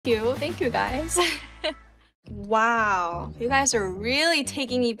Thank you guys. Wow, you guys are really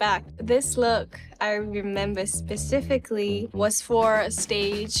taking me back. This look, I remember specifically, was for a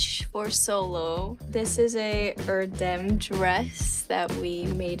stage for solo. This is a Erdem dress that we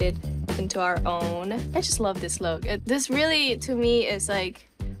made it into our own. I just love this look. This really, to me, is like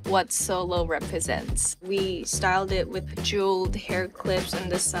what solo represents. We styled it with jeweled hair clips on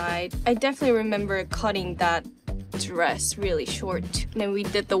the side. I definitely remember cutting that dress really short. And then we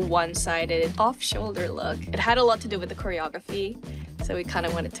did the one-sided off-shoulder look. It had a lot to do with the choreography, so we kind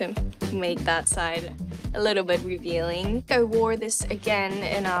of wanted to make that side a little bit revealing. I wore this again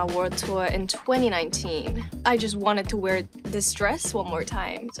in our world tour in 2019. I just wanted to wear this dress one more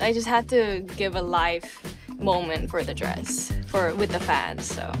time. So I just had to give a live moment for the dress with the fans,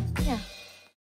 so yeah.